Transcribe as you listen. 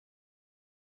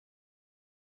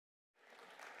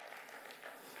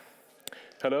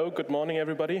Hello, good morning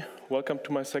everybody. Welcome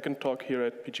to my second talk here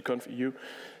at PGConf.EU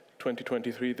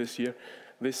 2023 this year.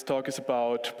 This talk is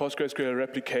about PostgreSQL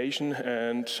replication,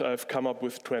 and I've come up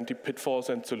with 20 pitfalls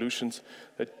and solutions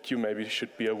that you maybe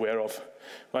should be aware of.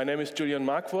 My name is Julian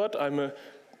Markwort. I'm a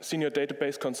senior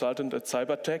database consultant at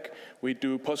Cybertech. We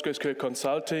do PostgreSQL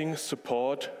consulting,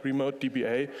 support, remote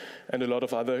DBA, and a lot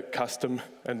of other custom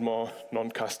and more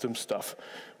non-custom stuff,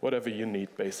 whatever you need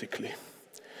basically.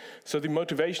 So the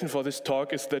motivation for this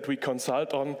talk is that we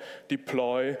consult on,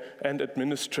 deploy, and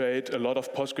administrate a lot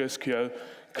of PostgreSQL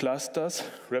clusters,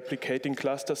 replicating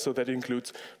clusters, so that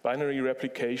includes binary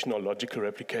replication or logical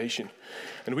replication.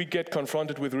 And we get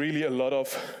confronted with really a lot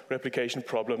of replication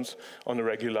problems on a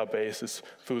regular basis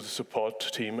through the support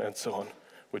team and so on,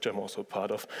 which I'm also part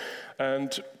of.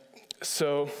 And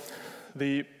so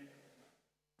the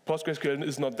PostgreSQL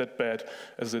is not that bad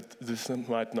as this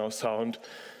might now sound.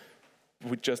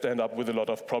 We just end up with a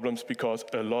lot of problems because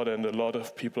a lot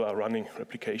of people are running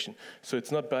replication. So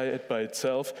it's not bad by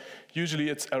itself. Usually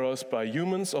it's errors by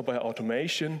humans or by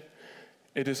automation.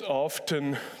 It is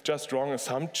often just wrong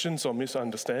assumptions or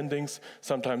misunderstandings.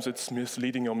 Sometimes it's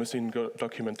misleading or missing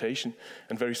documentation.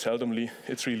 And very seldomly,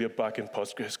 it's really a bug in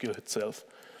PostgreSQL itself.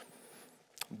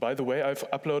 By the way, I've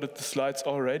uploaded the slides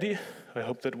already. I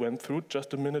hope that went through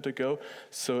just a minute ago.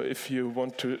 So if you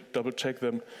want to double check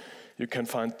them, you can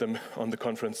find them on the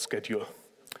conference schedule.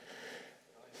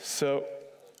 So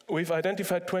we've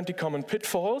identified 20 common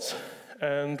pitfalls,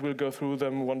 and we'll go through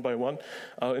them one by one.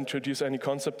 I'll introduce any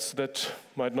concepts that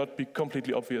might not be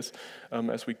completely obvious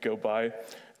as we go by,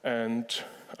 and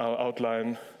I'll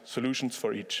outline solutions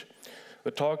for each.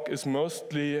 The talk is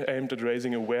mostly aimed at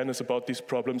raising awareness about these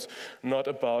problems, not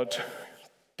about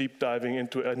deep diving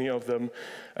into any of them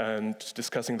and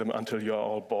discussing them until you're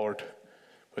all bored.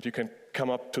 But you can come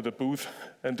up to the booth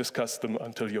and discuss them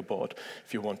until you're bored,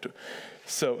 if you want to.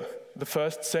 So the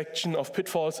first section of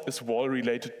pitfalls is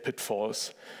wall-related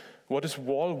pitfalls. What is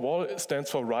wall? Wall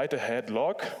stands for write-ahead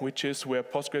log, which is where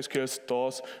PostgreSQL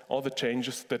stores all the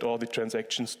changes that all the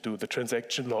transactions do, the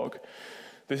transaction log.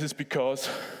 This is because,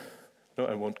 no,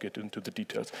 I won't get into the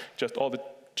details, just all the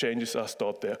changes are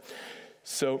stored there.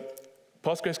 So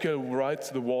PostgreSQL writes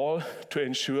the wall to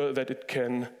ensure that it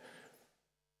can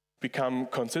become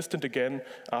consistent again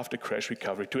after crash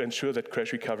recovery, to ensure that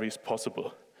crash recovery is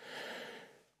possible.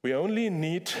 We only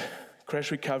need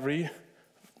crash recovery,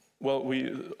 well,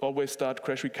 we always start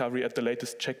crash recovery at the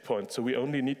latest checkpoint, so we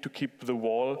only need to keep the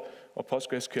wall or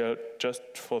PostgreSQL, just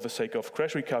for the sake of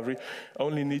crash recovery,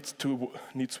 only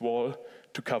needs wall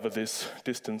to cover this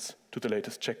distance to the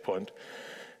latest checkpoint.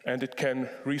 And it can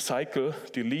recycle,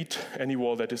 delete any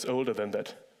wall that is older than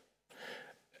that.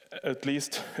 At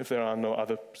least if there are no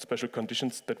other special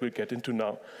conditions that we'll get into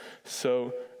now.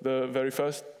 So the very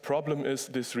first problem is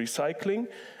this recycling,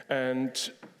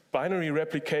 and binary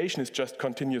replication is just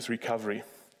continuous recovery.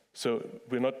 So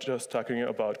we're not just talking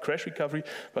about crash recovery,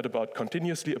 but about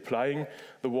continuously applying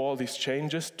the wall these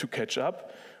changes to catch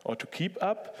up or to keep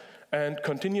up. And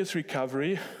continuous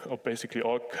recovery, or basically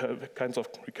all kinds of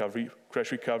recovery,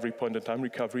 crash recovery, point-in-time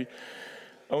recovery,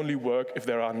 only work if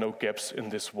there are no gaps in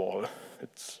this wall.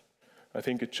 I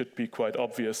think it should be quite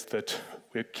obvious that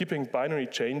we're keeping binary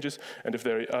changes, and if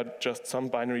there are just some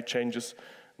binary changes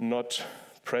not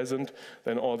present,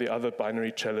 then all the other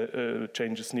binary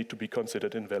changes need to be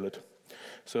considered invalid.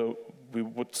 So we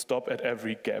would stop at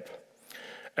every gap.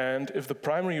 And if the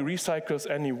primary recycles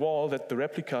any wall that the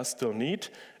replicas still need,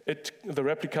 the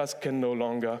replicas can no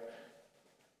longer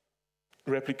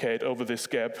replicate over this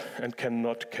gap and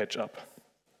cannot catch up.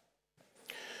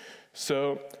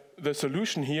 So the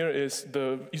solution here is,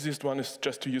 the easiest one is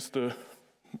just to use the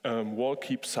wall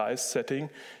keep size setting.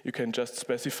 You can just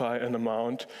specify an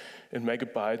amount in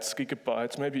megabytes,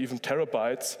 gigabytes, maybe even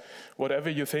terabytes, whatever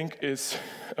you think is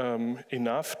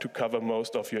enough to cover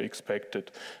most of your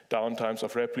expected downtimes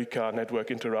of replica,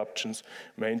 network interruptions,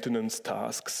 maintenance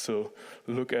tasks. So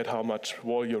look at how much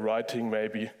wall you're writing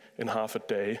maybe in half a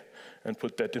day and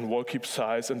put that in wall keep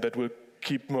size, and that will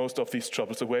keep most of these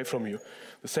troubles away from you.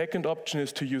 The second option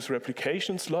is to use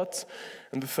replication slots,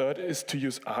 and the third is to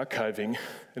use archiving.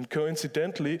 And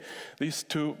coincidentally, these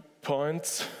 2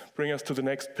 points bring us to the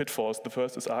next pitfalls. The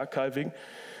first is archiving.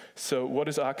 So what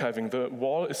is archiving? The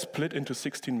wall is split into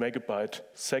 16 megabyte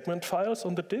segment files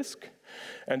on the disk,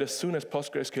 and as soon as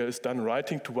PostgreSQL is done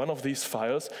writing to one of these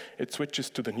files, it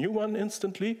switches to the new one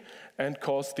instantly and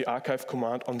calls the archive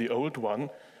command on the old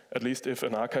one, at least if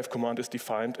an archive command is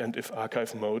defined and if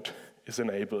archive mode is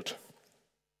enabled.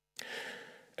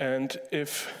 And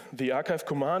if the archive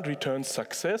command returns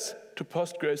success to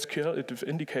PostgreSQL,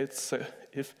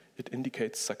 if it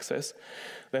indicates success,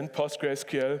 then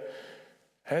PostgreSQL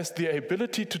has the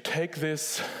ability to take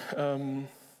this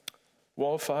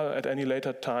WAL file at any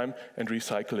later time and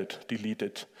recycle it, delete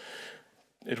it.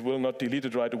 It will not delete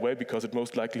it right away because it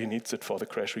most likely needs it for the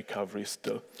crash recovery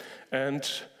still. And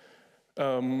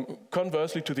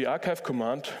conversely to the archive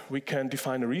command, we can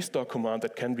define a restore command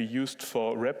that can be used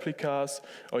for replicas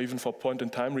or even for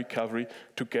point-in-time recovery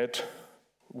to get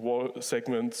WAL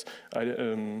segments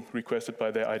requested by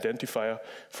their identifier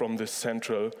from this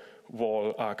central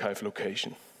WAL archive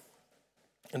location.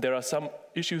 And there are some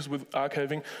issues with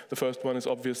archiving. The first one is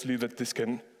obviously that this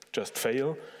can just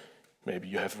fail. Maybe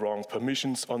you have wrong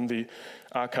permissions on the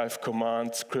archive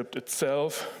command script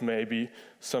itself. Maybe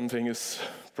something is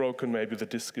broken. Maybe the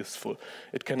disk is full.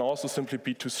 It can also simply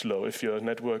be too slow. If your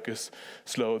network is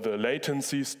slow, the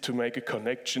latencies to make a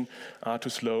connection are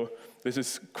too slow. This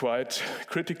is quite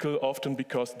critical often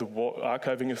because the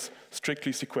archiving is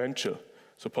strictly sequential.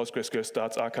 So PostgreSQL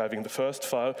starts archiving the first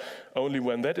file. Only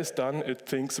when that is done, it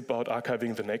thinks about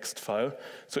archiving the next file.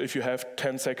 So if you have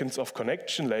 10 seconds of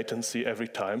connection latency every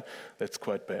time, that's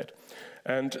quite bad.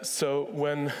 And so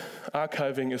when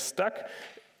archiving is stuck,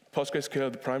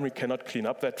 PostgreSQL, the primary, cannot clean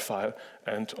up that file,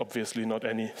 and obviously not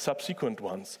any subsequent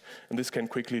ones. And this can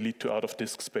quickly lead to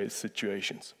out-of-disk space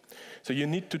situations. So you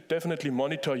need to definitely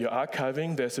monitor your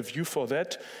archiving. There's a view for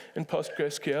that in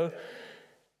PostgreSQL.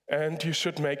 And you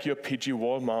should make your PG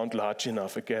wall mount large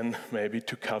enough, again, maybe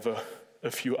to cover a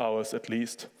few hours at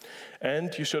least.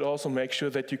 And you should also make sure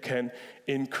that you can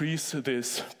increase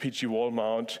this PG wall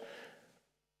mount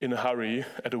in a hurry,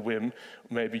 at a whim,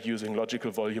 maybe using logical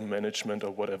volume management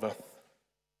or whatever.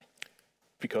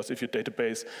 Because if your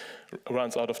database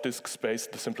runs out of disk space,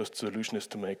 the simplest solution is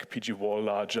to make PG wall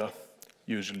larger,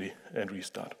 usually, and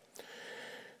restart.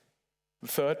 The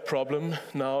third problem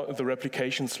now, the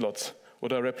replication slots.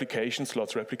 What are replication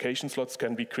slots? Replication slots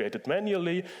can be created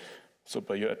manually, so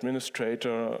by your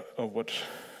administrator or what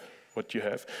you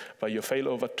have, by your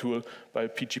failover tool, by a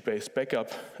PG-based backup,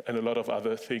 and a lot of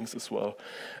other things as well.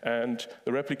 And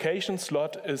the replication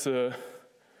slot is an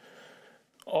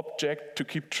object to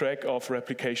keep track of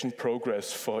replication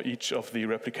progress for each of the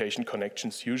replication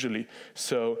connections usually.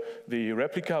 So the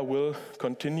replica will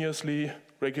continuously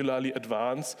regularly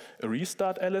advance a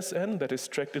restart LSN that is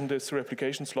tracked in this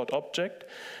replication slot object.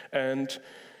 And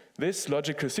this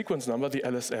logical sequence number, the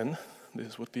LSN, this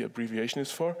is what the abbreviation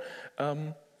is for,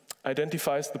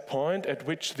 identifies the point at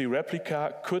which the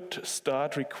replica could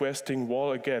start requesting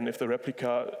WAL again if the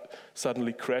replica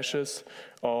suddenly crashes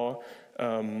or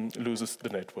loses the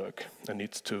network and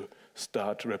needs to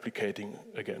start replicating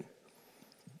again.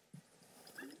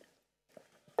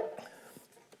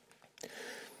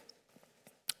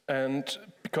 And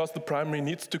because the primary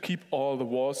needs to keep all the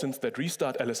WAL since that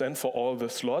restart LSN for all the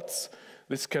slots,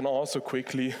 this can also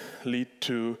quickly lead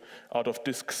to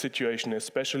out-of-disk situation,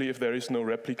 especially if there is no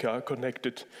replica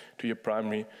connected to your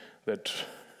primary that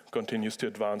continues to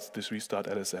advance this restart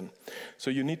LSN.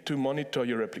 So you need to monitor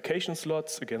your replication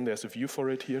slots. Again, there's a view for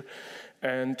it here.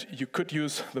 And you could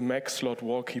use the max slot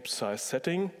WAL keep size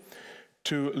setting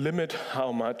to limit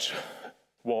how much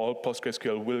WAL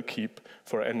PostgreSQL will keep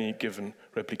for any given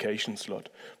replication slot.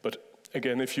 But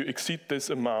again, if you exceed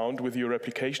this amount with your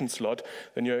replication slot,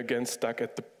 then you're again stuck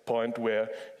at the point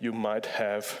where you might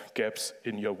have gaps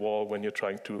in your WAL when you're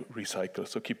trying to recycle.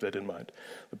 So keep that in mind.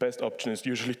 The best option is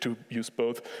usually to use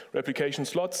both replication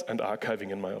slots and archiving,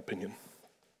 in my opinion.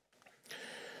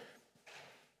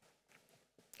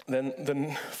 Then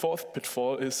the fourth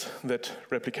pitfall is that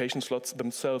replication slots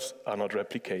themselves are not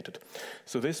replicated.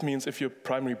 So this means if your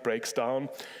primary breaks down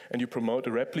and you promote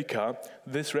a replica,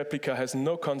 this replica has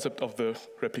no concept of the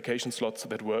replication slots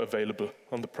that were available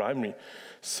on the primary.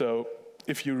 So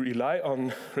if you rely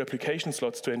on replication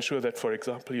slots to ensure that, for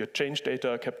example, your change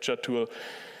data capture tool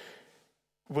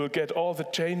will get all the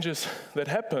changes that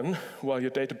happen while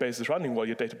your database is running, while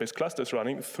your database cluster is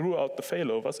running, throughout the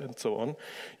failovers and so on,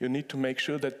 you need to make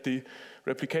sure that the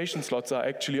replication slots are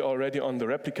actually already on the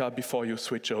replica before you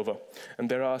switch over. And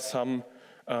there are some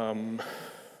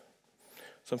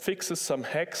fixes, some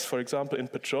hacks, for example, in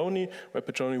Patroni, where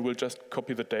Patroni will just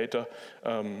copy the data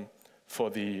for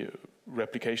the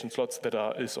replication slots that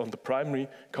is on the primary,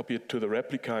 copy it to the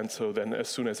replica, and so then as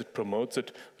soon as it promotes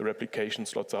it, the replication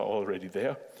slots are already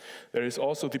there. There is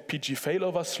also the PG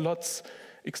failover slots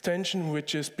extension,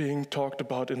 which is being talked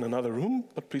about in another room,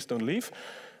 but please don't leave.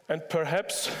 And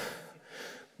perhaps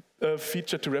a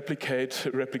feature to replicate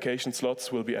replication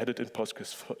slots will be added in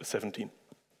Postgres 17.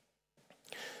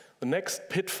 The next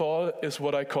pitfall is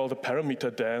what I call the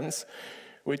parameter dance,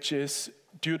 which is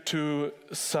due to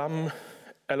some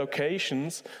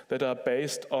allocations that are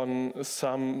based on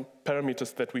some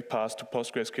parameters that we passed to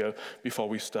PostgreSQL before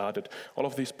we started. All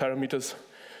of these parameters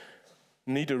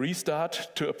need a restart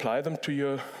to apply them to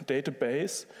your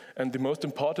database, and the most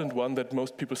important one that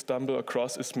most people stumble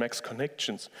across is max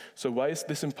connections. So why is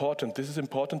this important? This is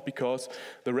important because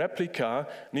the replica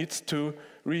needs to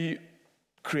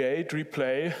recreate,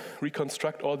 replay,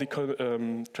 reconstruct all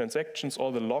the transactions,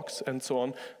 all the logs and so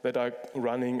on that are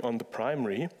running on the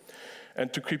primary.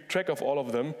 And to keep track of all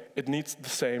of them, it needs the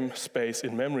same space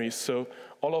in memory. So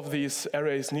all of these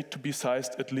arrays need to be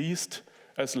sized at least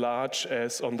as large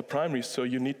as on the primary. So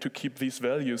you need to keep these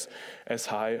values as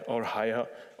high or higher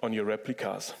on your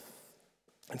replicas.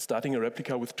 And starting a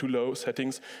replica with too low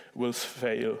settings will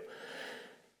fail.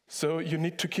 So you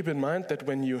need to keep in mind that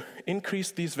when you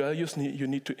increase these values, you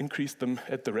need to increase them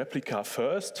at the replica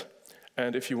first.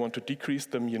 And if you want to decrease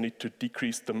them, you need to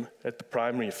decrease them at the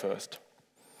primary first.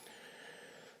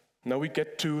 Now we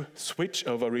get to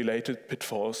switchover-related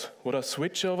pitfalls. What are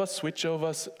switchovers?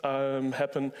 Switchovers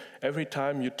happen every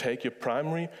time you take your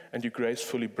primary and you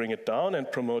gracefully bring it down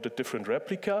and promote a different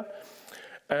replica.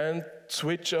 And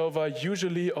switchover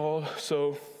usually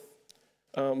also,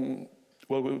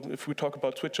 if we talk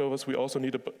about switchovers, we also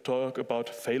need to talk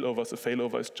about failovers. A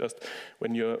failover is just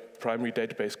when your primary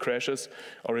database crashes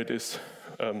or it is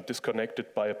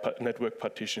disconnected by a network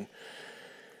partition.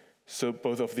 So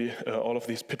all of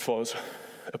these pitfalls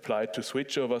apply to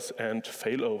switchovers and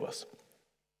failovers.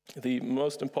 The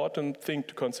most important thing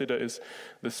to consider is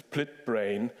the split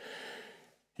brain.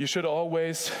 You should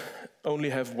always only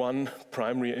have one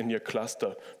primary in your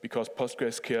cluster because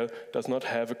PostgreSQL does not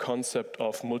have a concept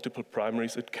of multiple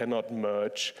primaries. It cannot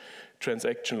merge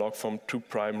transaction log from two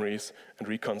primaries and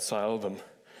reconcile them.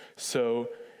 So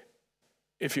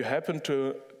if you happen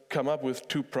to come up with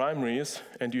two primaries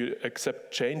and you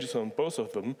accept changes on both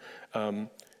of them,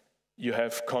 you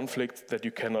have conflicts that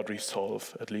you cannot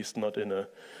resolve, at least not in a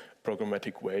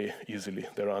programmatic way easily.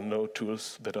 There are no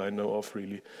tools that I know of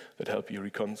really that help you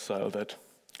reconcile that.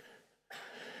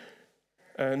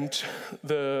 And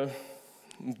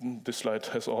this slide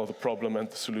has all the problem and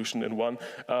the solution in one.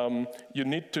 You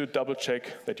need to double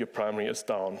check that your primary is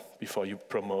down before you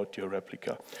promote your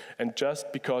replica. And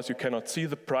just because you cannot see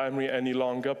the primary any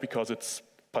longer because it's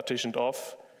partitioned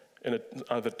off in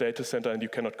another data center and you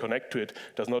cannot connect to it,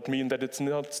 does not mean that it's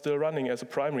not still running as a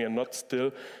primary and not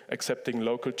still accepting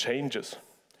local changes.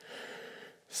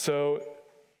 So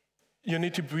you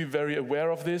need to be very aware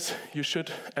of this. You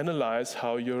should analyze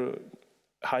how your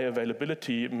high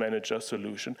availability manager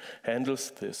solution handles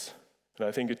this. And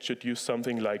I think it should use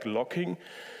something like locking,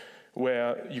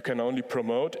 where you can only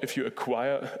promote if you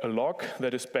acquire a lock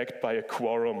that is backed by a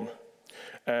quorum.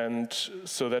 And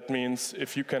so that means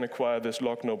if you can acquire this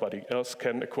lock, nobody else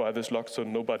can acquire this lock, so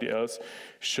nobody else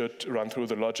should run through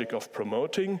the logic of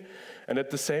promoting. And at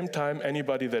the same time,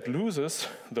 anybody that loses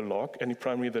the lock, any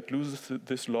primary that loses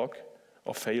this lock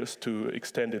or fails to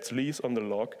extend its lease on the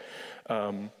lock,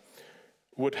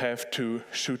 would have to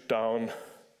shoot down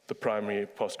the primary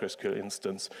PostgreSQL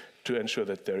instance to ensure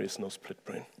that there is no split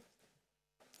brain.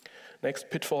 Next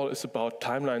pitfall is about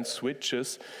timeline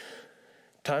switches.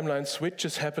 Timeline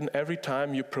switches happen every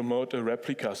time you promote a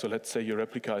replica. So let's say your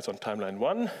replica is on timeline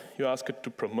 1, you ask it to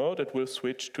promote, it will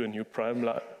switch to a new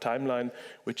timeline,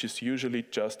 which is usually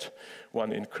just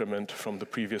one increment from the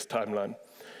previous timeline.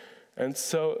 And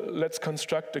so let's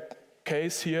construct a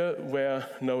case here where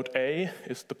node A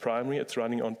is the primary, it's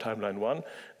running on timeline 1.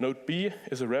 Node B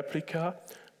is a replica.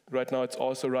 Right now it's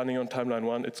also running on timeline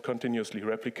 1, it's continuously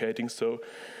replicating. So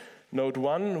node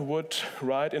 1 would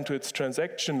write into its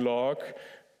transaction log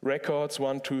records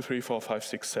 1, 2, 3, 4, 5,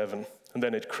 6, 7, and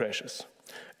then it crashes.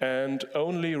 And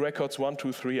only records 1,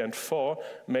 2, 3, and 4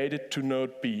 made it to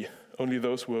node B. Only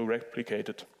those were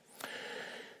replicated.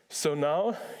 So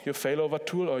now your failover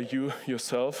tool or you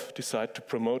yourself decide to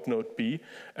promote node B,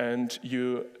 and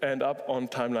you end up on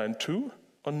timeline 2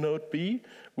 on node B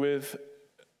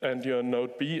and your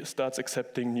node B starts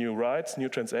accepting new writes, new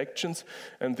transactions,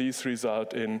 and these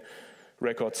result in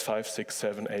records 5, 6,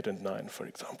 7, 8, and 9, for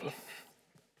example.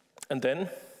 And then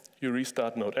you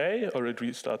restart node A, or it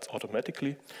restarts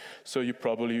automatically. So you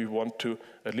probably want to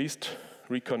at least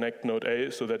reconnect node A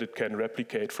so that it can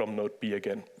replicate from node B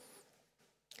again.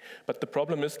 But the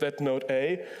problem is that node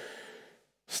A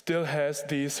still has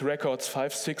these records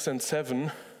 5, 6, and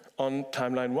 7 on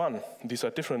timeline 1. These are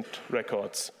different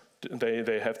records.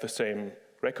 They have the same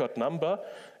record number,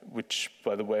 which,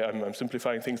 by the way, I'm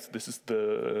simplifying things. This is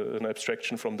an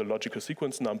abstraction from the logical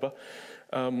sequence number.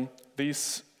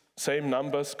 These same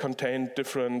numbers contain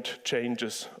different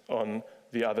changes on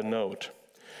the other node.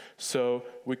 So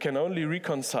we can only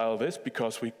reconcile this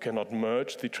because we cannot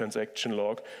merge the transaction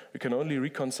log. We can only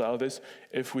reconcile this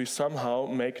if we somehow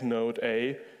make node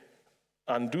A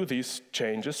undo these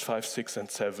changes, 5, 6, and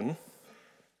 7,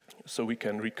 so we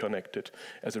can reconnect it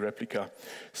as a replica.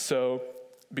 So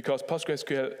because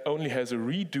PostgreSQL only has a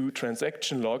redo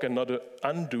transaction log and not an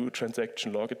undo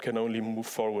transaction log, it can only move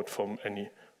forward from any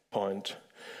point.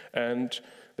 And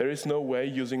there is no way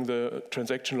using the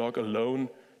transaction log alone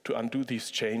to undo these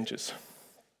changes.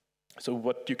 So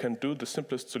what you can do, the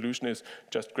simplest solution is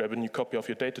just grab a new copy of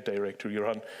your data directory,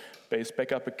 run base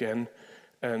backup again,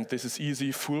 and this is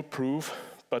easy, foolproof,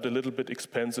 but a little bit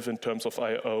expensive in terms of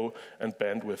I/O and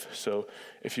bandwidth. So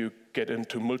if you get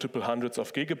into multiple hundreds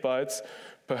of gigabytes,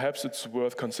 perhaps it's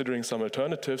worth considering some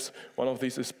alternatives. One of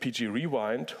these is PG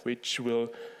Rewind, which will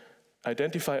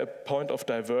identify a point of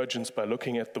divergence by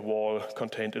looking at the wall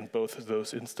contained in both of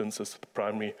those instances, the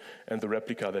primary and the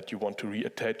replica that you want to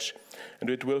reattach. And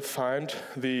it will find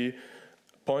the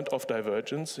point of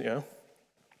divergence,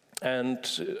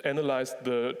 and analyze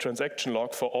the transaction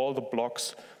log for all the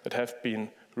blocks that have been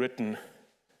written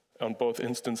on both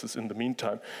instances in the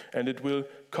meantime. And it will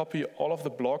copy all of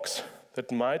the blocks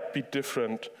that might be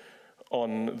different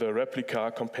on the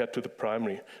replica compared to the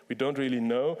primary. We don't really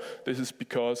know. This is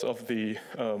because of the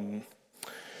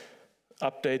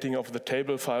updating of the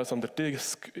table files on the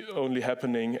disk only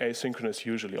happening asynchronous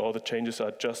usually. All the changes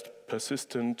are just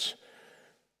persistent,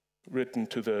 written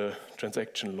to the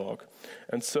transaction log.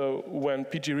 And so when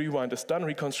PG Rewind is done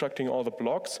reconstructing all the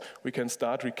blocks, we can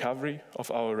start recovery of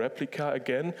our replica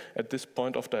again at this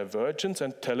point of divergence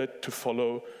and tell it to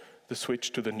follow the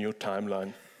switch to the new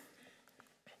timeline.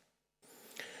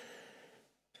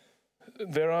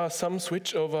 There are some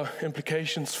switchover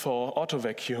implications for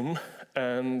auto-vacuum,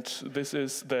 and this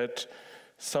is that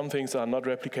some things are not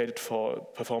replicated for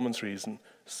performance reasons.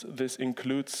 This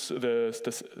includes the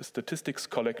statistics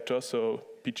collector, so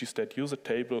pgstat user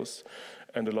tables,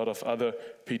 and a lot of other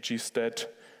pgstat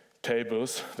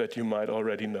tables that you might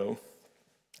already know.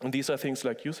 And these are things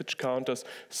like usage counters,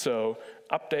 so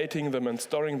updating them and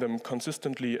storing them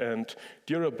consistently and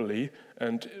durably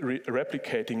and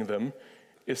replicating them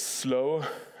is slow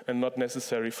and not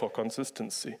necessary for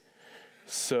consistency.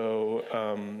 So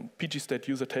pgstat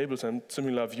user tables and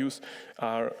similar views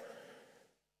are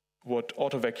what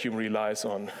auto-vacuum relies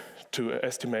on to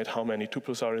estimate how many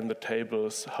tuples are in the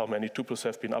tables, how many tuples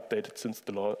have been updated since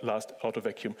the last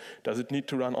auto-vacuum. Does it need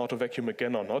to run auto-vacuum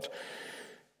again or not?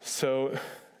 So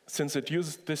since it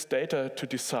uses this data to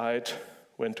decide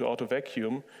when to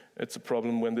auto-vacuum, it's a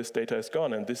problem when this data is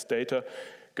gone, and this data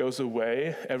goes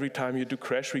away every time you do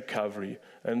crash recovery.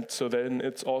 And so then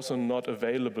it's also not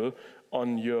available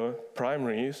on your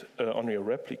primaries, on your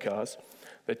replicas,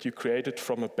 that you created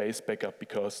from a base backup,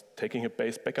 because taking a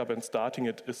base backup and starting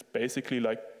it is basically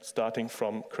like starting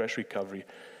from crash recovery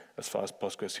as far as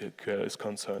PostgreSQL is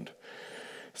concerned.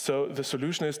 So the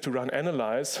solution is to run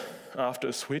analyze after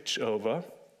a switchover,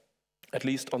 at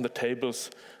least on the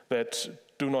tables that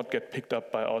do not get picked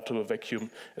up by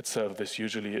auto-vacuum itself. This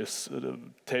usually is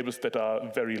tables that are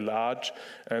very large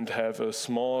and have a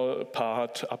small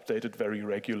part updated very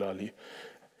regularly.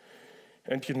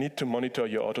 And you need to monitor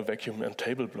your auto-vacuum and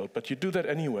table bloat, but you do that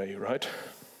anyway, right?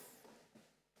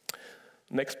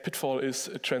 Next pitfall is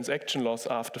a transaction loss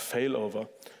after failover.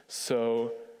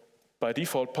 So by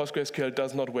default, PostgreSQL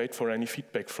does not wait for any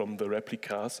feedback from the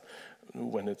replicas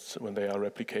when they are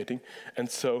replicating. And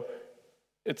so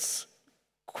it's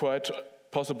quite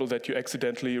possible that you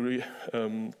accidentally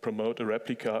promote a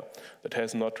replica that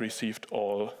has not received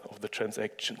all of the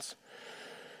transactions.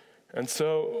 And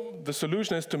so the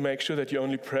solution is to make sure that you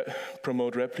only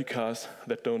promote replicas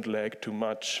that don't lag too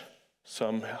much.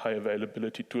 Some high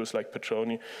availability tools like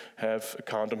Patroni have a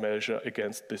countermeasure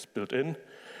against this built in,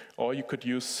 or you could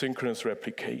use synchronous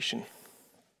replication.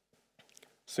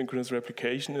 Synchronous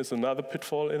replication is another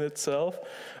pitfall in itself.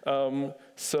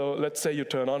 So let's say you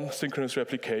turn on synchronous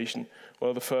replication.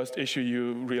 Well, the first issue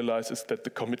you realize is that the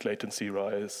commit latencies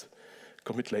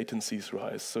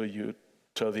rise. So you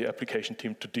tell the application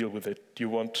team to deal with it. You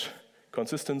want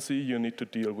consistency, you need to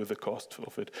deal with the cost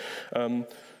of it.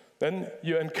 Then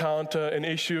you encounter an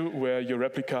issue where your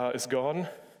replica is gone.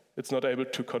 It's not able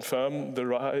to confirm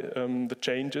the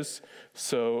changes,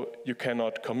 so you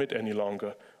cannot commit any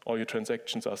longer. All your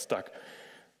transactions are stuck.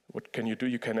 What can you do?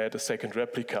 You can add a second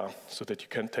replica so that you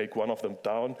can take one of them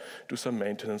down, do some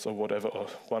maintenance or whatever, or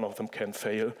one of them can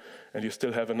fail, and you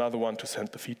still have another one to send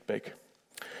the feedback.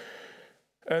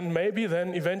 And maybe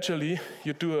then eventually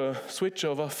you do a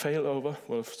switchover, failover,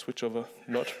 well, switchover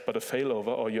not, but a failover,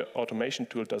 or your automation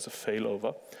tool does a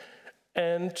failover.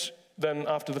 And then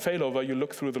after the failover, you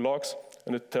look through the logs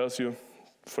and it tells you,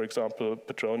 for example,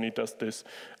 Patroni does this.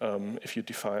 If you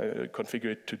configure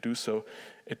it to do so,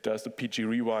 it does the PG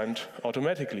rewind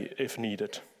automatically if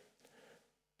needed.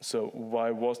 So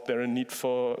why was there a need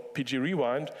for PG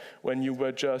rewind when you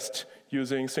were just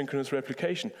using synchronous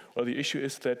replication? Well, the issue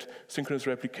is that synchronous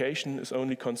replication is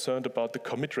only concerned about the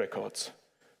commit records.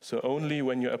 So only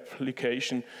when your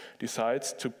application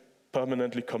decides to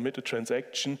permanently commit a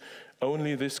transaction,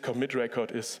 only this commit record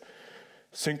is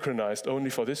synchronized. Only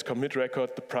for this commit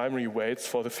record, the primary waits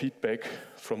for the feedback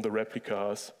from the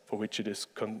replicas for which it is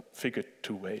configured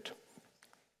to wait.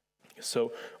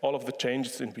 So all of the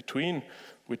changes in between,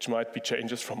 which might be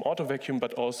changes from auto vacuum,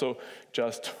 but also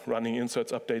just running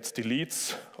inserts, updates,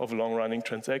 deletes of a long-running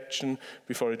transaction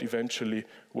before it eventually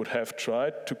would have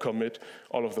tried to commit,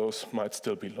 all of those might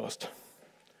still be lost.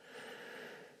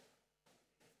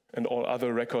 And all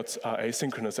other records are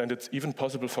asynchronous, and it's even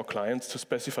possible for clients to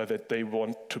specify that they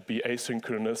want to be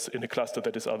asynchronous in a cluster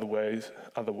that is otherwise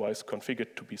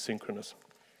configured to be synchronous.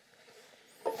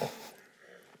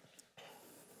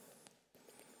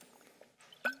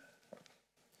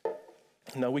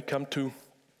 Now we come to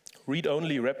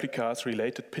read-only replicas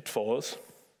related pitfalls,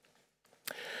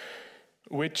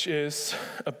 which is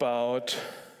about,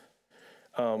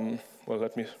 well,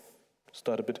 let me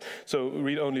start a bit. So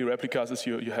read-only replicas is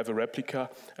you have a replica,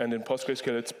 and in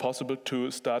PostgreSQL it's possible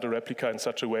to start a replica in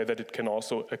such a way that it can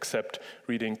also accept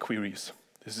reading queries.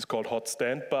 This is called hot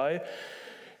standby.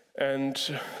 And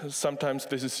sometimes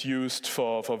this is used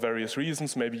for various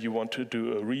reasons. Maybe you want to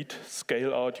do a read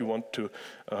scale out, you want to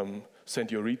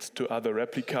send your reads to other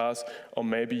replicas, or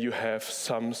maybe you have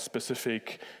some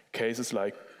specific cases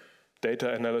like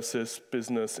data analysis,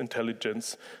 business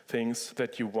intelligence, things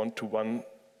that you want to run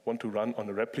on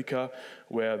a replica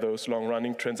where those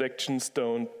long-running transactions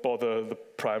don't bother the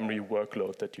primary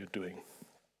workload that you're doing.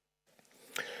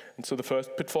 And so the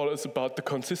first pitfall is about the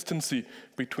consistency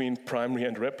between primary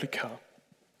and replica.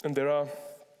 And there are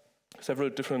several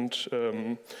different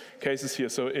cases here.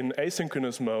 So in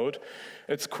asynchronous mode,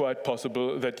 it's quite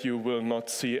possible that you will not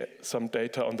see some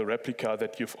data on the replica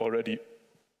that you've already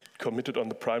committed on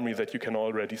the primary that you can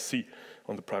already see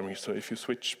on the primary. So if you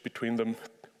switch between them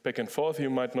back and forth, you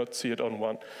might not see it on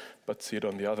one, but see it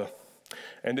on the other.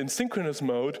 And in synchronous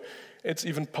mode, it's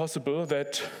even possible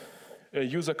that a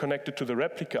user connected to the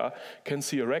replica can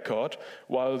see a record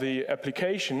while the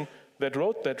application that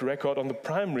wrote that record on the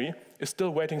primary is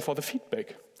still waiting for the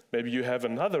feedback. Maybe you have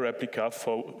another replica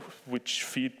for whose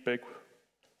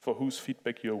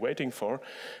feedback you're waiting for,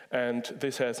 and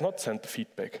this has not sent the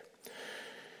feedback.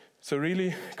 So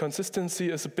really,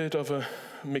 consistency is a bit of a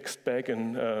mixed bag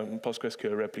in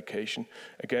PostgreSQL replication.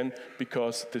 Again,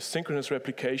 because the synchronous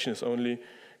replication is only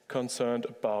concerned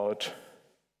about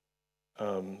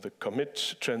the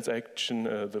commit transaction,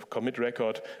 the commit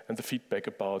record, and the feedback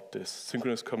about this.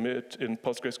 Synchronous commit in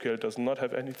PostgreSQL does not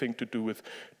have anything to do with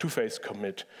two-phase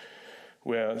commit,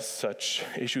 where such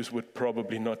issues would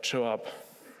probably not show up.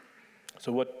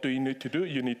 So what do you need to do?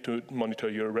 You need to monitor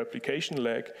your replication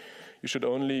lag. You should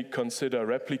only consider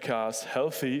replicas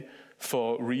healthy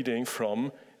for reading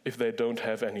from if they don't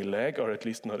have any lag, or at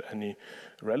least not any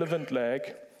relevant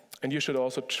lag. And you should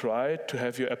also try to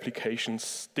have your application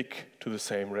stick to the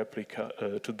same replica,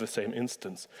 to the same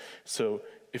instance. So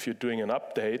if you're doing an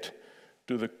update,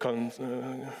 do the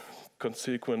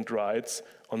consequent writes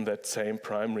on that same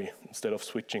primary instead of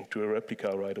switching to a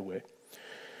replica right away.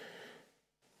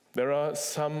 There are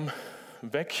some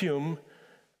vacuum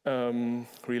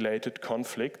related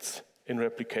conflicts in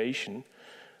replication.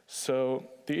 So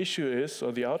the issue is,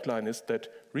 or the outline is, that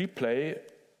replay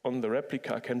on the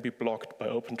replica can be blocked by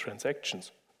open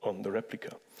transactions on the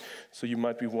replica. So you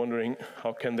might be wondering,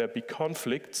 how can there be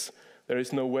conflicts? There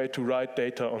is no way to write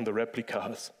data on the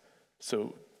replicas.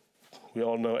 So we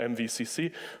all know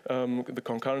MVCC, the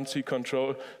concurrency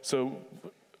control. So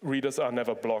readers are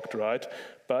never blocked, right?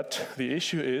 But the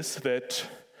issue is that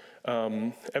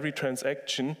every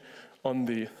transaction on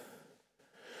the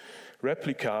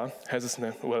replica has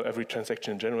a every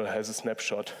transaction in general has a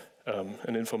snapshot,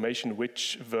 an information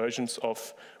which versions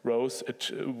of rows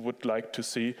it would like to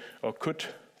see or could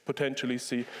potentially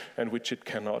see and which it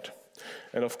cannot.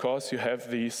 And of course you have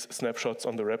these snapshots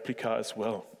on the replica as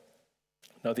well.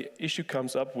 Now the issue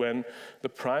comes up when the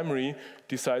primary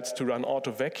decides to run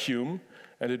auto vacuum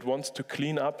and it wants to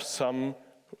clean up some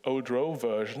old row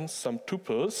versions, some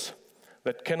tuples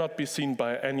that cannot be seen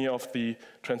by any of the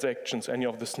transactions, any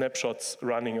of the snapshots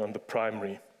running on the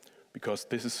primary. because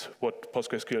this is what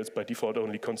PostgreSQL is by default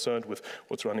only concerned with,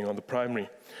 what's running on the primary.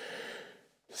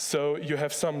 So you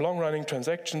have some long-running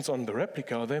transactions on the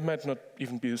replica, they might not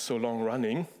even be so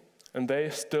long-running, and they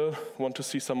still want to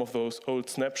see some of those old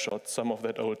snapshots, some of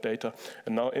that old data.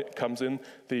 And now it comes in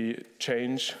the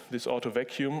change, this auto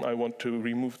vacuum. I want to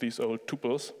remove these old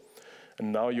tuples.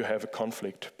 And now you have a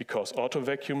conflict, because auto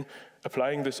vacuum,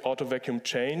 applying this auto vacuum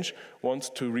change, wants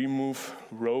to remove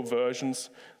row versions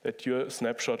that your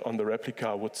snapshot on the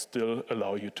replica would still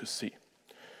allow you to see.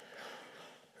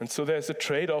 And so there's a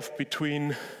trade-off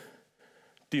between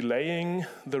delaying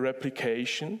the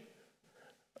replication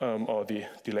or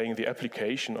delaying the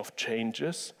application of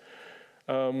changes,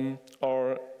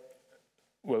 or,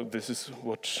 well, this is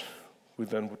what we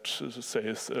then would say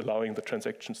is allowing the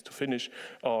transactions to finish,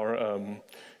 or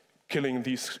killing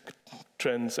these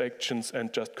transactions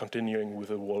and just continuing with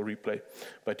a wall replay.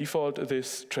 By default,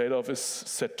 this trade-off is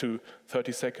set to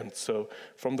 30 seconds. So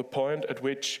from the point at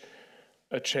which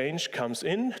a change comes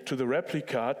in to the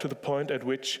replica to the point at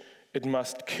which it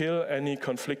must kill any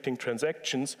conflicting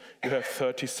transactions, you have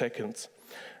 30 seconds.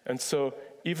 And so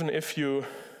even if you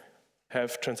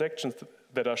have transactions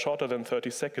that are shorter than 30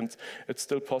 seconds, it's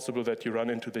still possible that you run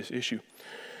into this issue.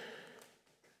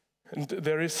 And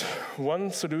there is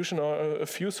one solution or a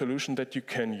few solutions that you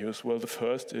can use. Well, the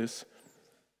first is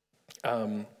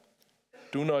do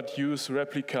not use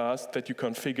replicas that you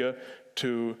configure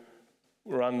to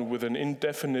run with an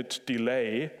indefinite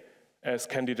delay as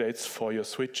candidates for your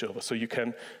switchover. So you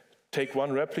can take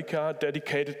one replica,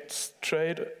 dedicated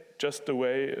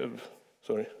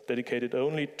dedicated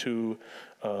only to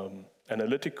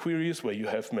analytic queries where you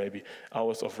have maybe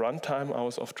hours of runtime,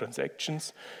 hours of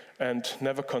transactions, and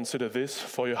never consider this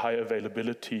for your high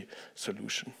availability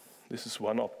solution. This is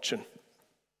one option.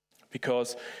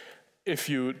 Because if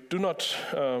you do not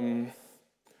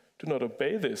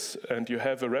obey this, and you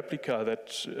have a replica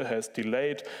that has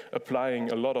delayed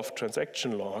applying a lot of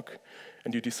transaction log,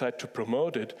 and you decide to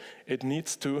promote it, it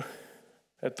needs to,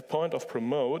 at the point of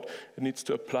promote, it needs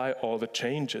to apply all the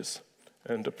changes.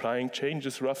 And applying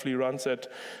changes roughly runs at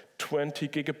 20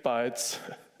 gigabytes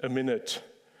a minute.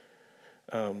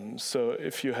 So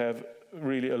if you have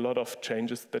really a lot of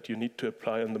changes that you need to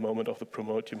apply in the moment of the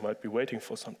promote, you might be waiting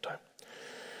for some time.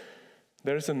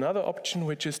 There is another option,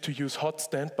 which is to use hot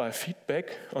standby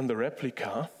feedback on the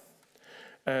replica.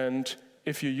 And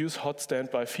if you use hot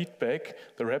standby feedback,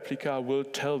 the replica will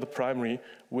tell the primary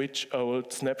which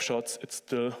old snapshots it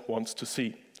still wants to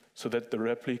see, so that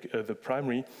the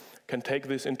primary can take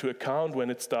this into account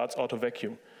when it starts auto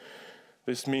vacuum.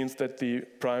 This means that the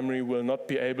primary will not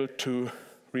be able to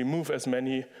remove as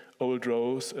many old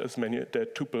rows, as many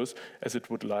dead tuples as it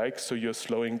would like, so you're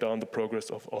slowing down the progress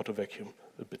of auto vacuum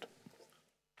a bit.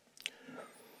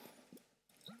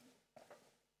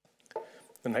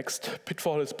 The next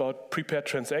pitfall is about prepared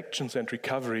transactions and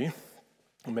recovery.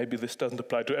 Maybe this doesn't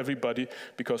apply to everybody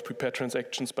because prepared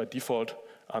transactions by default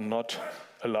are not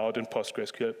allowed in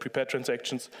PostgreSQL. Prepared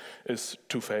transactions is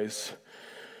two-phase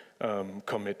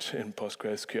commit in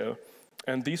PostgreSQL.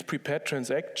 And these prepared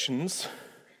transactions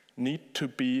need to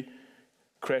be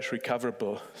crash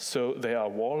recoverable. So they are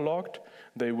wall locked,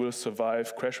 they will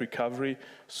survive crash recovery,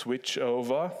 switch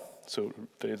over. So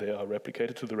they are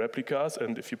replicated to the replicas,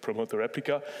 and if you promote the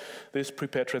replica, this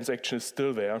prepared transaction is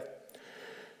still there.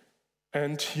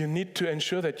 And you need to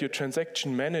ensure that your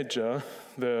transaction manager,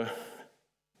 the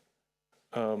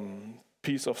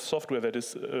piece of software that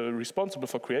is responsible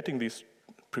for creating these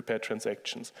prepared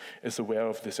transactions, is aware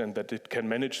of this and that it can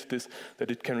manage this,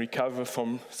 that it can recover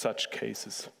from such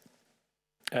cases.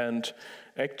 And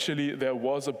actually, there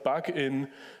was a bug in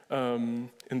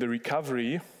the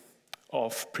recovery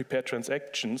of prepared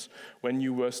transactions when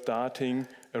you were starting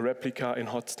a replica in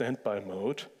hot standby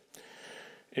mode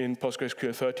in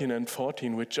PostgreSQL 13 and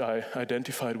 14, which I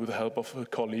identified with the help of a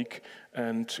colleague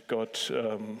and got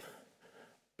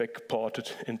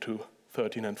backported into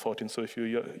 13 and 14. So if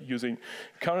you're using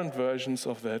current versions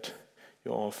of that,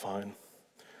 you're all fine.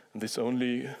 And this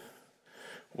only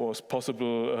was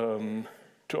possible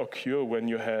to occur when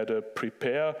you had a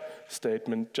prepare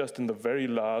statement just in the very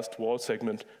last wall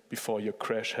segment before your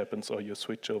crash happens or your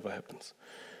switchover happens.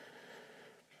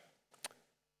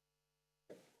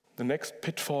 The next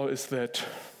pitfall is that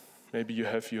maybe you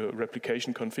have your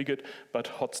replication configured, but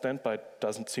hot standby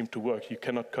doesn't seem to work. You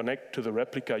cannot connect to the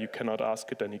replica, you cannot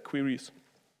ask it any queries.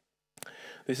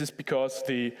 This is because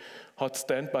the hot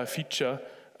standby feature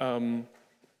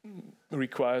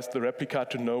requires the replica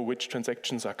to know which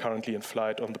transactions are currently in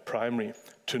flight on the primary,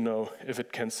 to know if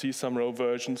it can see some row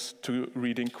versions to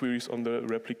reading queries on the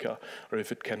replica, or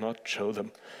if it cannot show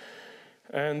them.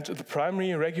 And the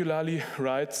primary regularly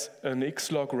writes an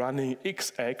xlog running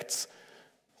xacts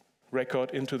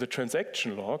record into the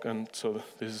transaction log, and so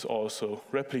this is also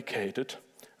replicated.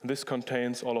 And this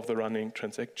contains all of the running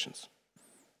transactions.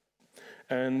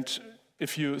 And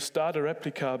if you start a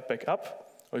replica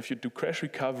backup, or if you do crash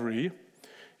recovery,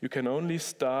 you can only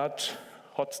start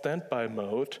hot standby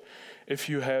mode if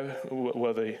you have,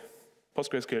 well, the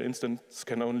PostgreSQL instance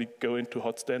can only go into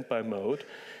hot standby mode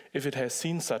if it has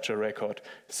seen such a record,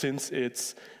 since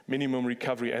its minimum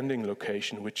recovery ending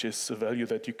location, which is a value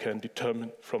that you can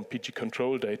determine from PG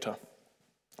control data.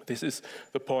 This is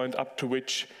the point up to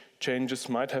which changes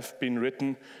might have been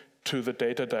written to the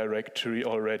data directory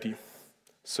already.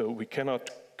 So we cannot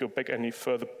go back any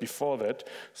further before that,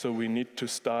 so we need to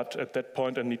start at that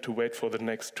point and need to wait for the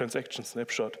next transaction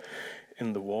snapshot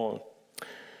in the wall.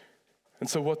 And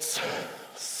so what's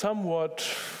somewhat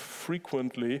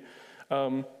frequently,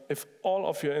 if all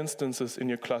of your instances in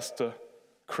your cluster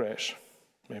crash,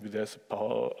 maybe there's a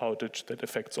power outage that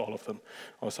affects all of them,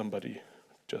 or somebody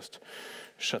just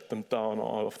shut them down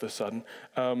all of a sudden,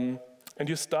 and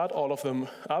you start all of them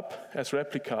up as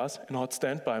replicas in hot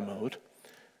standby mode,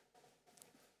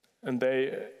 and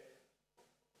they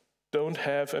don't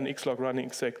have an xlog running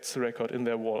exects record in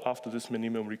their wall after this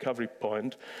minimum recovery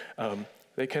point,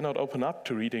 they cannot open up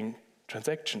to reading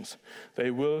transactions.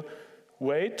 They will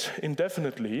wait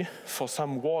indefinitely for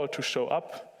some wall to show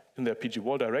up in their PG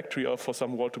wall directory, or for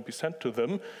some wall to be sent to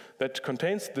them that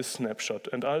contains this snapshot.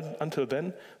 And until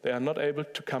then, they are not able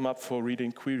to come up for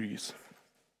reading queries.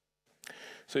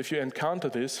 So if you encounter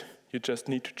this, you just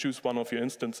need to choose one of your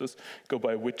instances, go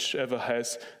by whichever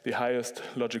has the highest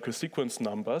logical sequence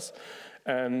numbers,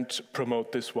 and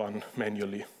promote this one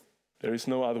manually. There is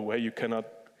no other way. You cannot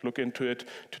look into it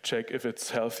to check if it's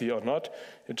healthy or not.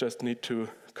 You just need to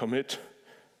commit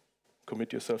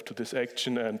yourself to this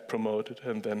action and promote it,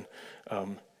 and then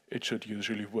it should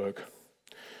usually work.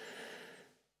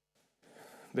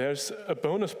 There's a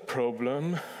bonus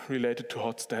problem related to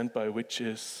hot standby, which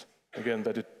is, again,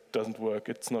 that it doesn't work,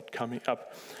 it's not coming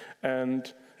up.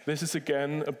 And this is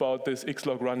again about this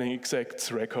xlog running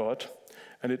exects record,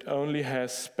 and it only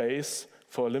has space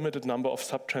for a limited number of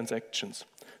subtransactions.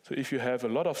 So if you have a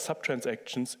lot of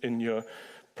subtransactions in your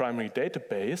primary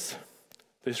database,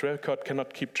 this record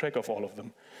cannot keep track of all of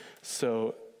them.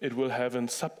 So it will have a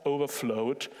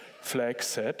sub-overflowed flag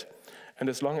set, and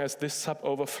as long as this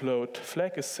sub-overflowed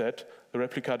flag is set, the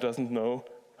replica doesn't know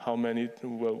how many,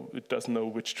 well, it does know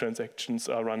which transactions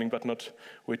are running, but not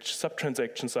which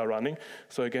subtransactions are running.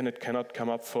 So again, it cannot come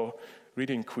up for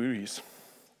reading queries.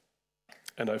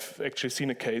 And I've actually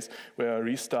seen a case where I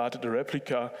restarted a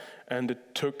replica, and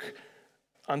it took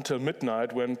until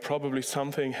midnight, when probably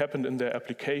something happened in their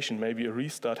application. Maybe a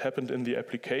restart happened in the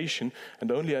application,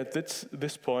 and only at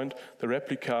this point, the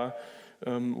replica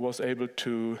was able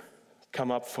to come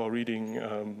up for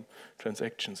reading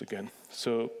transactions again.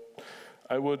 So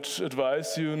I would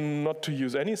advise you not to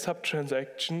use any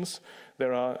subtransactions.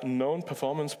 There are known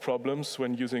performance problems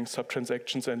when using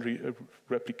subtransactions and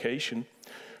replication,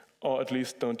 or at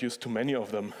least don't use too many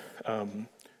of them.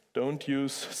 Don't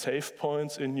use save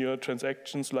points in your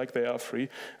transactions like they are free,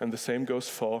 and the same goes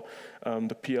for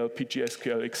the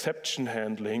PGCL exception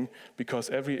handling, because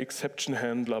every exception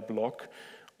handler block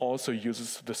also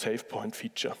uses the save point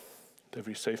feature.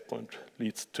 Every save point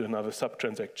leads to another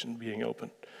subtransaction being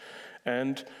opened.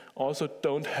 And also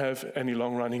don't have any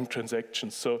long-running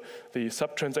transactions. So the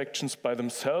subtransactions by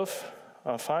themselves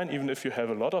are fine, even if you have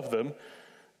a lot of them.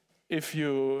 If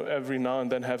you every now and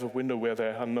then have a window where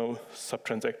there are no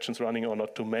subtransactions running, or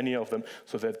not too many of them,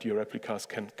 so that your replicas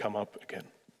can come up again.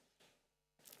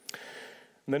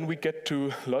 And then we get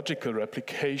to logical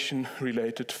replication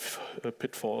related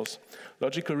pitfalls.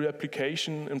 Logical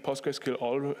replication in PostgreSQL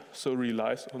also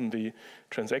relies on the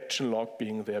transaction log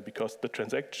being there, because the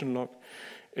transaction log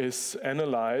is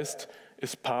analyzed,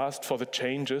 is passed for the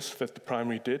changes that the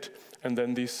primary did, and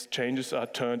then these changes are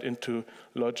turned into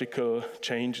logical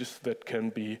changes that can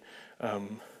be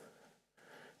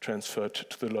transferred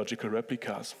to the logical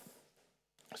replicas.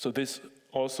 So this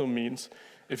also means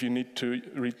if you need to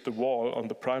read the wall on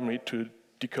the primary to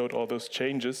decode all those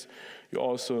changes,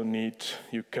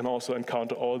 you can also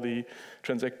encounter all the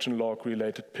transaction log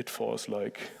related pitfalls,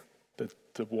 like that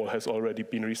the wall has already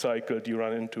been recycled, you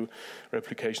run into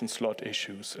replication slot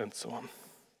issues, and so on.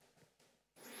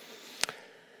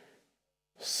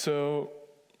 So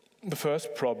the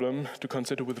first problem to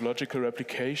consider with logical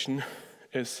replication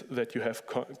is that you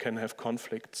can have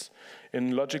conflicts.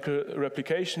 In logical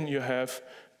replication, you have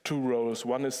two roles.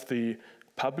 One is the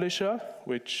publisher,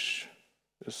 which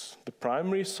is the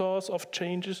primary source of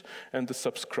changes, and the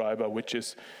subscriber, which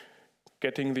is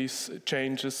getting these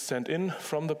changes sent in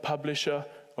from the publisher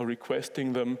or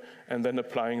requesting them and then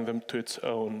applying them to its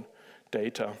own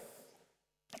data.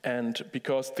 And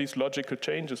because these logical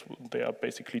changes, they are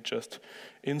basically just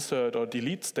insert or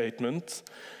delete statements,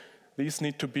 these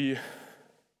need to be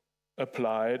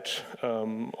applied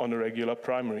on a regular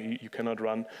primary. You cannot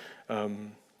run,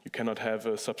 you cannot have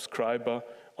a subscriber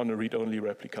on a read-only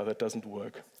replica. That doesn't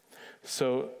work.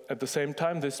 So at the same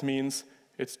time, this means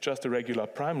it's just a regular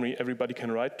primary. Everybody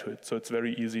can write to it. So it's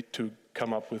very easy to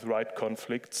come up with write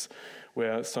conflicts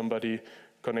where somebody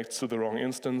connects to the wrong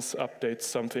instance, updates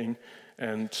something,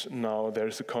 and now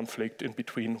there's a conflict in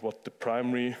between what the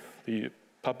primary, the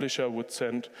publisher would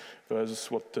send versus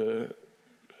what the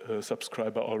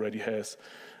subscriber already has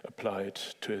applied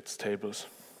to its tables.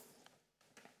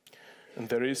 And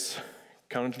there is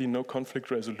currently no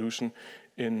conflict resolution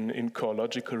in core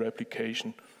logical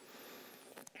replication.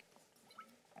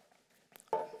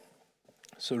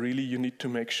 So really you need to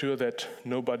make sure that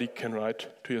nobody can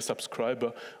write to your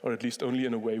subscriber, or at least only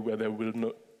in a way where there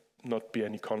will not be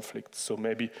any conflicts. So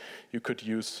maybe you could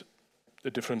use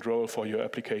a different role for your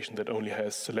application that only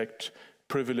has select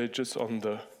privileges on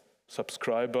the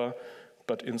subscriber,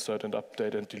 but insert and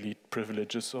update and delete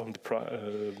privileges on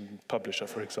the publisher,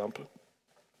 for example.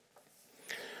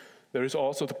 There is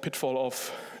also the pitfall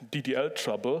of DDL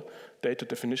trouble, data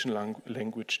definition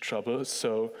language trouble.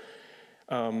 So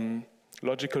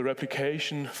logical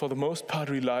replication, for the most part,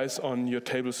 relies on your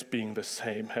tables being the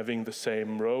same, having the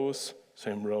same rows,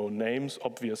 same row names,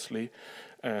 obviously.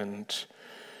 And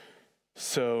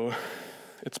so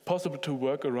it's possible to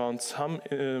work around some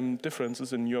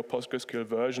differences in your PostgreSQL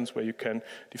versions where you can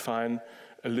define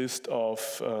a list of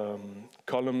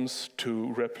columns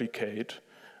to replicate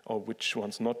or which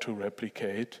ones not to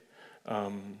replicate.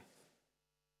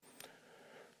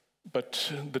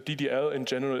 But the DDL in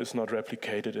general is not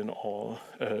replicated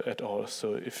at all.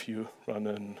 So if you run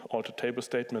an alter table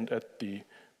statement at the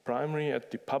primary,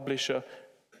 at the publisher,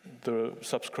 the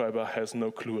subscriber has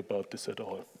no clue about this at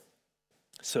all.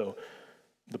 So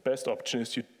the best option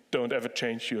is you don't ever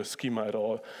change your schema at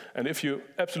all. And if you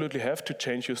absolutely have to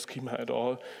change your schema at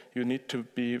all, you need to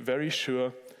be very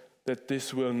sure that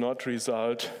this will not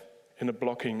result in a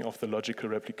blocking of the logical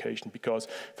replication. Because,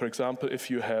 for example,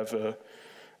 if you have a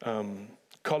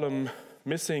column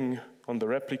missing on the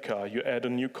replica, you add a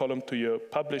new column to your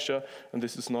publisher, and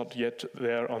this is not yet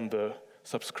there on the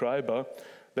subscriber,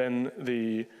 then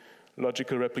the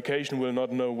logical replication will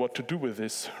not know what to do with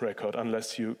this record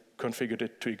unless you configured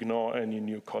it to ignore any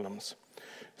new columns.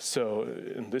 So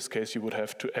in this case, you would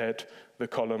have to add the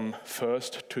column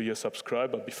first to your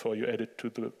subscriber before you add it to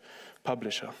the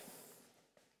publisher.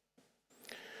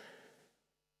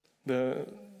 The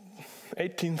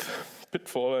 18th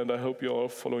pitfall, and I hope you're all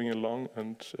following along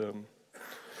and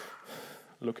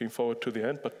looking forward to the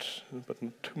end, but not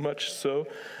too much so,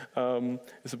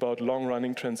 is about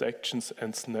long-running transactions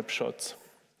and snapshots.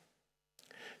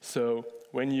 So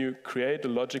when you create a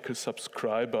logical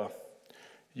subscriber,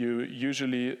 you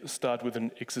usually start with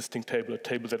an existing table, a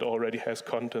table that already has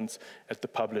contents at the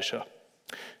publisher.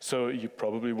 So you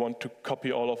probably want to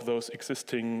copy all of those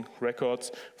existing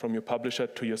records from your publisher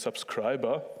to your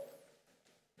subscriber,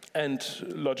 and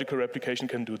logical replication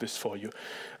can do this for you.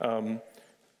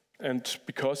 And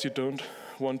because you don't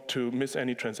want to miss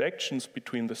any transactions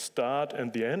between the start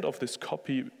and the end of this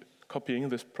copying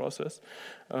this process,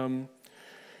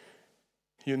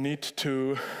 you need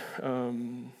to,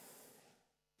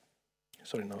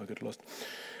 sorry, now I get lost.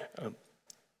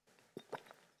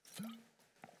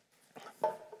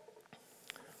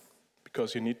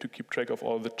 Because you need to keep track of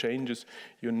all the changes,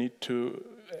 you need to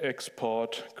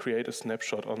create a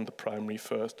snapshot on the primary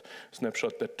first,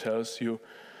 snapshot that tells you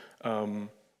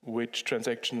which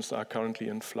transactions are currently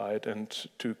in flight. And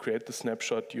to create the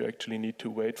snapshot, you actually need to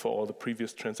wait for all the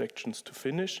previous transactions to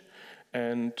finish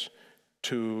and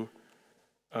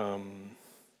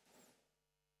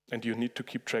you need to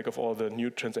keep track of all the new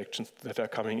transactions that are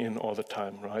coming in all the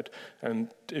time, right?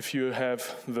 And if you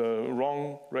have the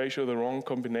wrong ratio, the wrong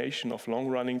combination of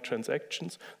long-running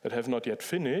transactions that have not yet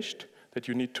finished, that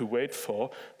you need to wait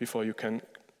for before you can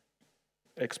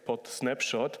export the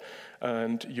snapshot,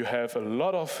 and you have a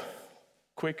lot of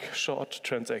quick, short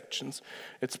transactions,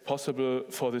 it's possible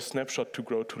for the snapshot to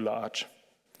grow too large.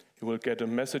 You will get a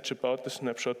message about the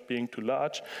snapshot being too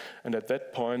large, and at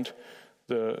that point,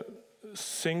 the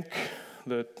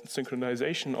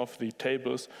synchronization of the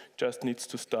tables just needs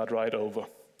to start right over.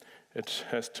 It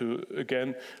has to,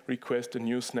 again, request a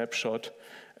new snapshot,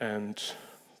 and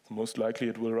most likely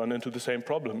it will run into the same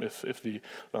problem if the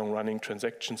long-running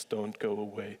transactions don't go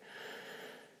away.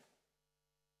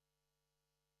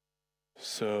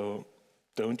 So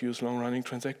don't use long-running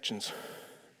transactions.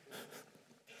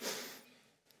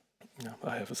 Yeah,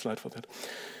 I have a slide for that.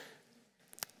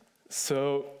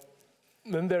 So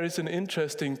then there is an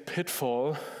interesting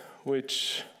pitfall,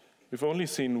 which we've only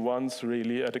seen once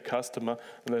really at a customer,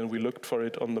 and then we looked for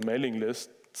it on the mailing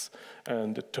lists,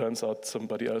 and it turns out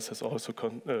somebody else has also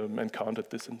encountered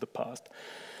this in the past.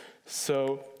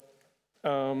 So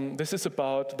this is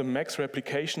about the max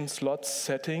replication slot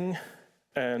setting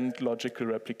and logical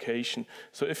replication.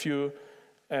 So if you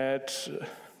add,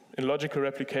 in logical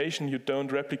replication, you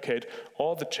don't replicate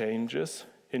all the changes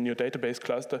in your database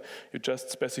cluster, you just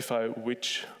specify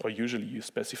which, or usually you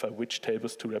specify which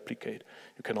tables to replicate.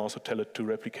 You can also tell it to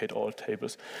replicate all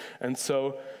tables. And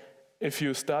so if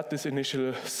you start this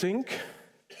initial sync,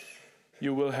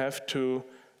 you will have to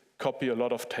copy a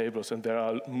lot of tables, and there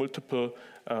are multiple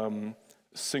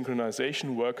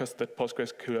synchronization workers that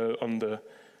PostgreSQL on the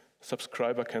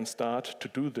subscriber can start to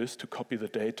do this, to copy the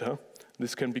data.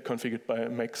 This can be configured by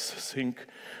max sync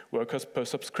workers per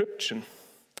subscription.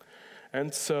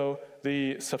 And so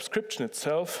the subscription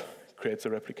itself creates a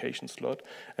replication slot,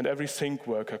 and every sync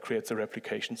worker creates a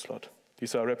replication slot.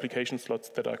 These are replication slots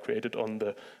that are created on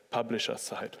the publisher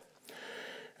side.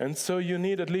 And so you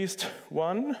need at least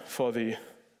one for the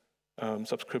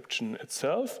subscription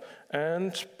itself,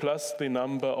 and plus the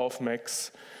number of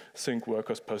max sync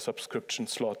workers per subscription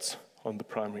slots on the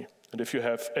primary. And if you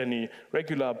have any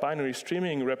regular binary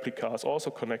streaming replicas also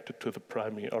connected to the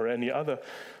primary, or any other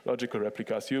logical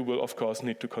replicas, you will of course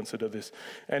need to consider this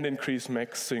and increase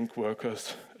max sync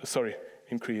workers,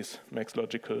 increase max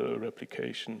logical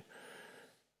replication.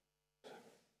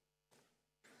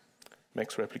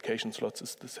 Max replication slots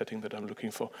is the setting that I'm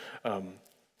looking for,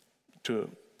 to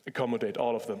accommodate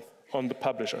all of them on the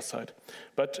publisher side.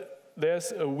 But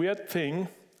there's a weird thing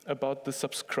about the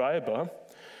subscriber,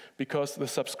 because the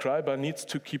subscriber needs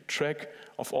to keep track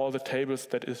of all the tables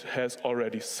that it has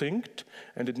already synced,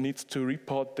 and it needs to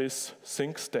report this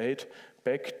sync state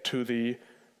back to the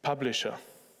publisher.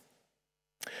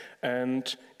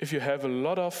 And if you have a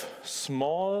lot of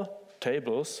small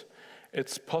tables,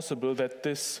 it's possible that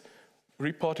this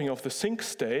reporting of the sync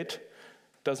state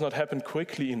does not happen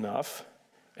quickly enough,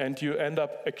 and you end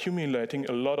up accumulating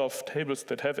a lot of tables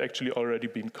that have actually already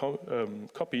been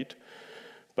copied,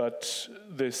 but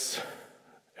this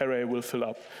array will fill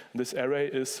up. This array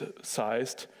is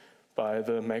sized by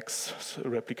the max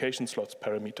replication slots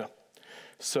parameter.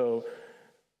 So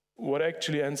what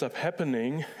actually ends up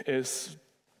happening is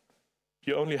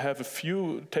you only have a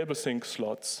few table sync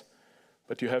slots,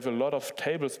 but you have a lot of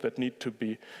tables that need to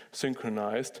be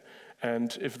synchronized.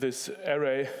 And if this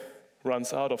array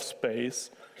runs out of space,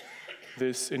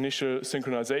 this initial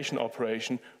synchronization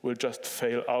operation will just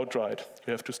fail outright.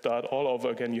 You have to start all over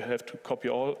again. You have to copy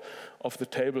all of the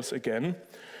tables again.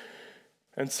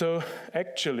 And so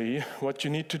actually what you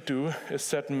need to do is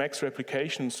set max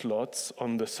replication slots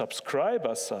on the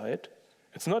subscriber side.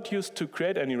 It's not used to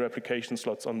create any replication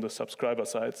slots on the subscriber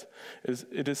sides.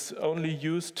 It is only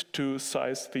used to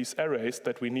size these arrays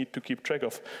that we need to keep track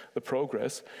of the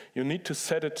progress. You need to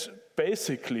set it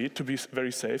basically, to be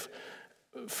very safe,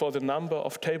 for the number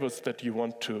of tables that you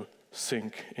want to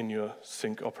sync in your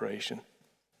sync operation.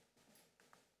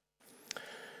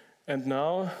 And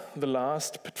now the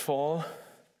last pitfall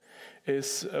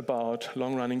is about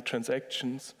long-running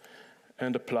transactions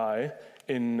and apply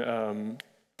in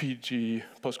PG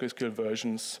PostgreSQL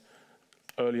versions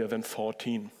earlier than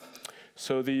 14.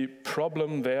 So the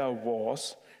problem there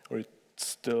was, or it's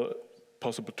still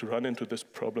possible to run into this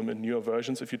problem in newer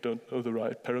versions if you don't know the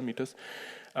right parameters,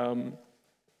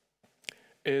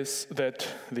 is that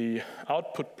the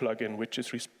output plugin, which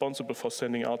is responsible for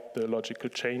sending out the logical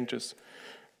changes,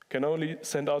 can only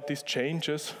send out these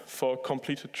changes for a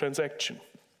completed transaction.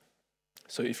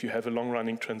 So if you have a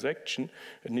long-running transaction,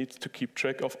 it needs to keep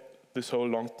track of this whole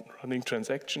long-running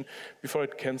transaction before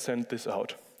it can send this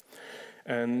out.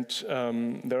 And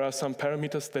there are some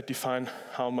parameters that define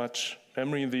how much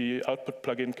memory the output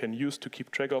plugin can use to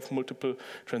keep track of multiple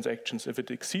transactions. If it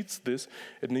exceeds this,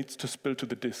 it needs to spill to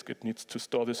the disk. It needs to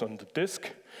store this on the disk,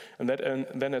 and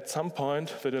then at some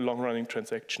point the long-running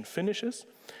transaction finishes,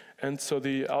 and so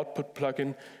the output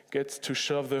plugin gets to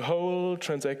shove the whole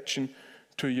transaction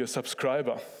to your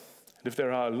subscriber. And if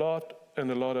there are a lot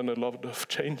of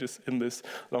changes in this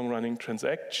long-running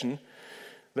transaction,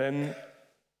 then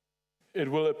it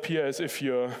will appear as if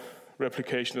your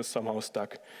replication is somehow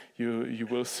stuck. You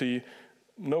will see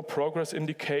no progress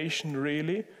indication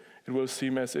really. It will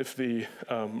seem as if the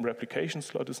replication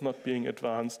slot is not being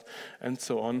advanced, and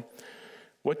so on.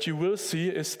 What you will see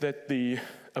is that the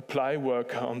apply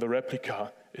worker on the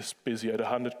replica is busy at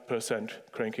 100%,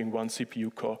 cranking one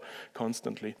CPU core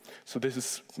constantly. So this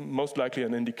is most likely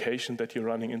an indication that you're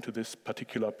running into this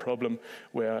particular problem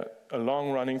where a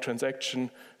long-running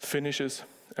transaction finishes,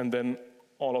 and then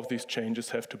all of these changes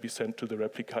have to be sent to the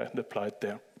replica and applied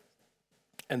there.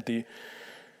 And the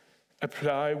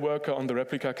apply worker on the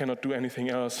replica cannot do anything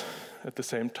else at the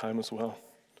same time as well,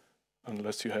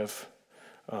 unless you have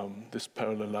this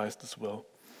parallelized as well.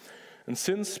 And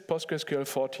since PostgreSQL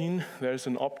 14, there's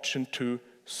an option to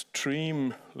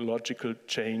stream logical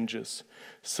changes.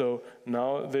 So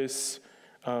now this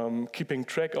keeping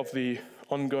track of the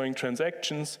ongoing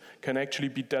transactions can actually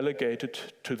be delegated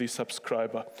to the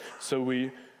subscriber. So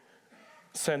we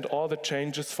send all the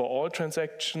changes for all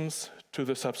transactions to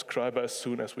the subscriber as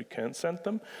soon as we can send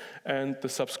them, and the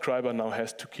subscriber now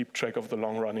has to keep track of the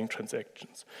long-running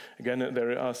transactions. Again,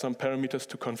 there are some parameters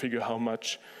to configure how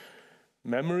much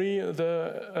memory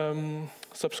the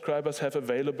subscribers have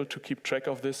available to keep track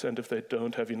of this, and if they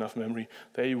don't have enough memory,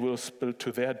 they will spill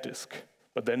to their disk.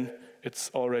 But then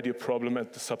it's already a problem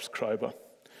at the subscriber.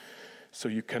 So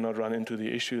you cannot run into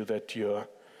the issue that you're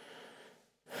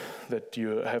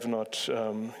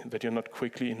not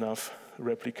quickly enough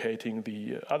replicating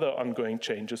the other ongoing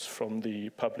changes from the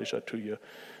publisher to your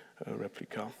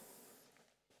replica.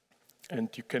 And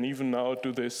you can even now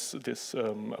do this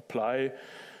apply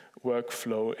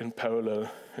workflow in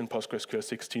parallel in PostgreSQL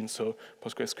 16. So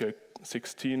PostgreSQL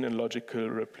 16 in logical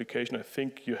replication, I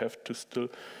think you have to still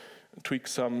tweak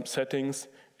some settings.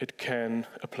 It can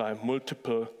apply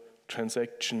multiple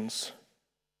transactions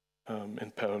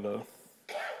in parallel.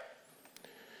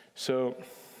 So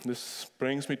this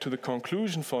brings me to the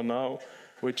conclusion for now,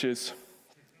 which is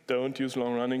don't use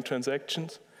long-running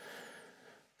transactions.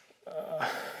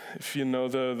 If you know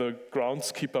the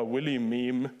groundskeeper Willy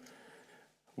meme,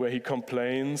 where he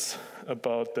complains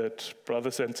about that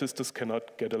brothers and sisters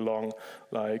cannot get along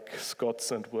like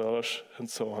Scots and Welsh and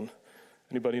so on.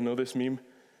 Anybody know this meme?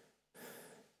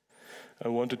 I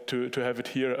wanted to have it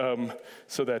here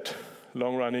so that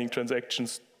long-running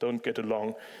transactions don't get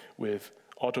along with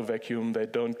auto-vacuum, they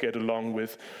don't get along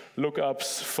with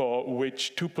lookups for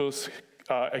which tuples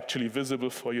are actually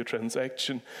visible for your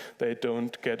transaction, they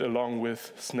don't get along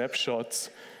with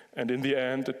snapshots, and in the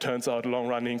end it turns out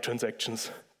long-running transactions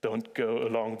don't go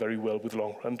along very well with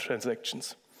long-run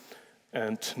transactions,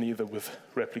 and neither with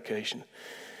replication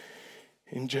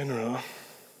in general.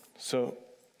 So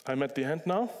I'm at the end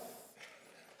now.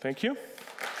 Thank you.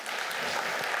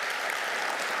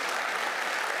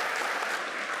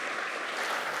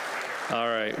 All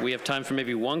right, we have time for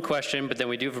maybe one question, but then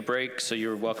we do have a break, so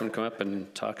you're welcome to come up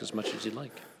and talk as much as you'd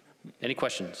like. Any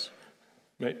questions?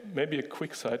 Maybe a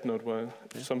quick side note while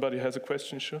if somebody has a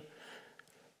question, sure.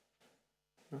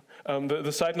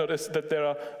 The side note is that there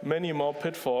are many more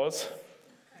pitfalls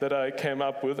that I came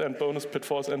up with, and bonus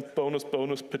pitfalls and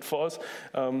bonus pitfalls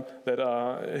that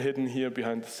are hidden here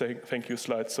behind the thank you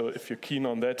slides. So if you're keen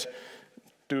on that,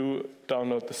 do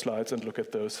download the slides and look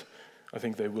at those. I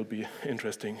think they will be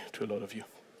interesting to a lot of you.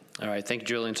 All right, thank you,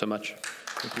 Julian, so much.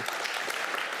 Thank you.